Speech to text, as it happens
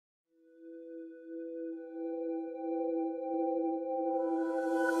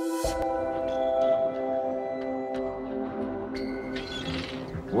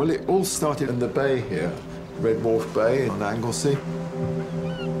It all started in the bay here, Red Wharf Bay on Anglesey.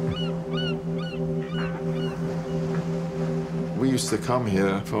 We used to come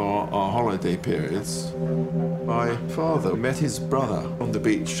here for our holiday periods. My father met his brother on the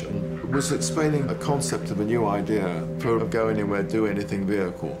beach and was explaining a concept of a new idea for a go anywhere, do anything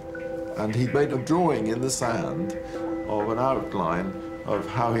vehicle. And he made a drawing in the sand of an outline of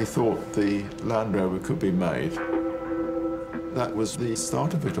how he thought the Land Rover could be made. That was the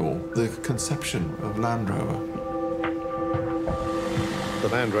start of it all, the conception of Land Rover. The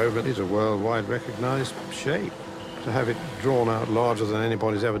Land Rover is a worldwide recognised shape. To have it drawn out larger than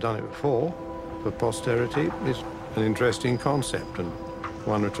anybody's ever done it before, for posterity, is an interesting concept, and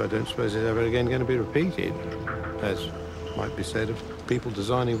one which I don't suppose is ever again going to be repeated, as might be said of people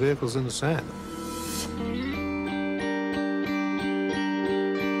designing vehicles in the sand.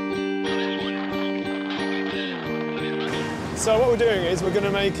 So what we're doing is we're going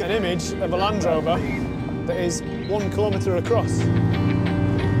to make an image of a Land Rover that is 1 kilometre across.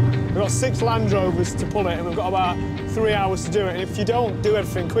 We've got 6 Land Rovers to pull it, and we've got about 3 hours to do it. And if you don't do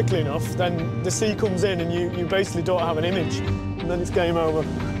everything quickly enough, then the sea comes in and you basically don't have an image, and then it's game over.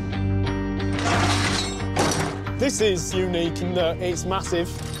 This is unique in that it's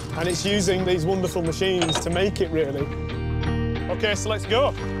massive, and it's using these wonderful machines to make it, really. OK, so let's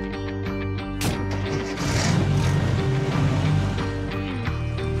go.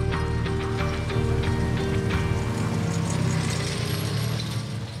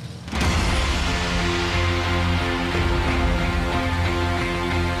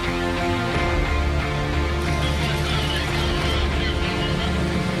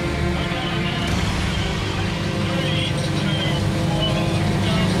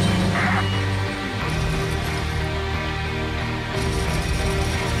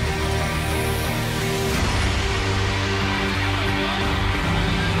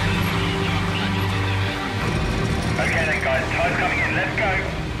 Time's coming in, let's go.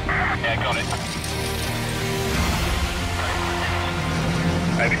 Yeah, got it.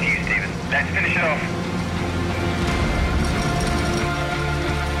 Over to you, Stephen. Let's finish it off.